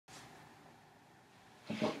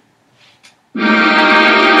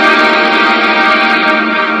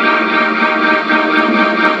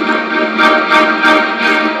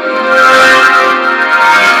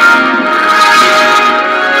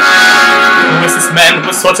man,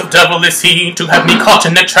 what sort of devil is he, to have me caught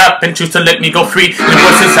in a trap and choose to let me go free? It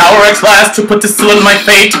was his hour at last to put the seal on my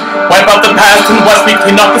fate, wipe out the past and watch me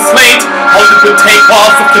clean off the slate. All it would take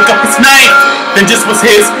was to flick up his knife, vengeance was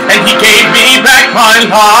his, and he gave me back my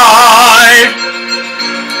life.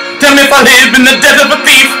 Tell me if I live in the death of a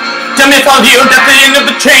thief, tell me if I'll yield at the end of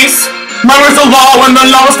the chase. Mine was the law when the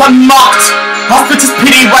law was unmocked, I'll spit his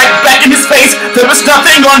pity right back in his face. There is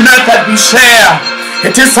nothing on earth that we share,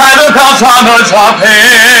 it is either Valjean or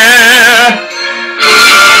Javert.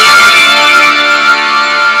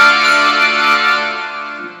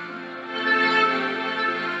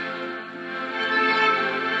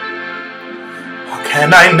 How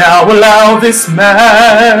can I now allow this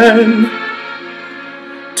man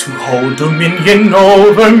to hold dominion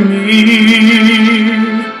over me?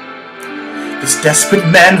 This desperate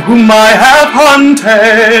man whom I have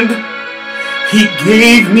hunted, he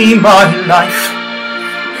gave me my life,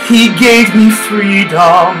 he gave me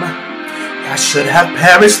freedom. I should have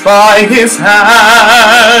perished by his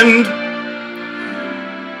hand.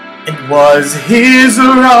 It was his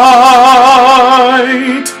right,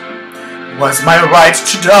 it was my right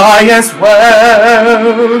to die as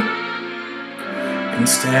well.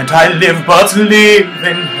 Instead I live but live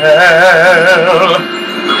in hell,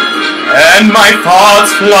 and my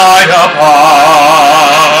thoughts fly apart.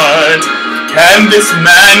 Can this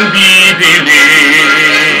man be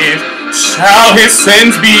believed? Shall his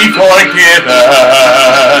sins be forgiven?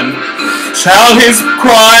 Shall his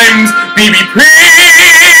crimes be reprieved?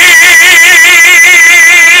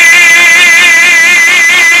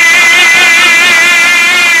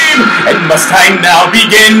 And must I now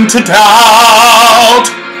begin to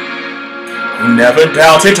doubt? Who never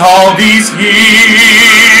doubted all these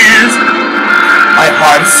years? My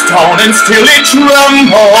heart is stone and still it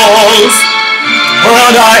trembles. The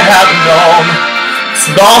world I have known is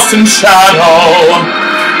lost in shadow.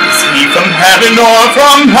 Is he from heaven or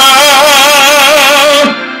from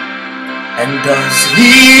hell? And does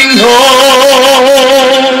he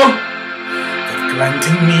know that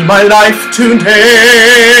granting me my life today,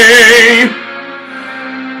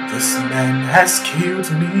 this man has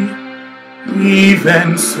killed me?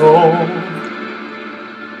 Even so,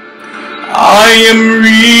 I am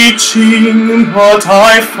reaching, but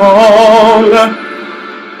I fall,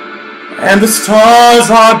 and the stars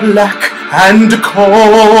are black and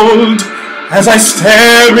cold as I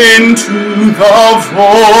stare into the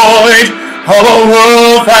void of a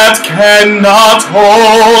world that cannot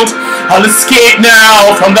hold. I'll escape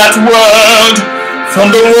now from that world, from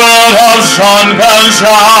the world of Jean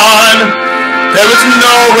Valjean. There is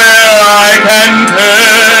nowhere I can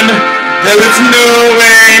turn, there is no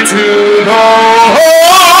way to go.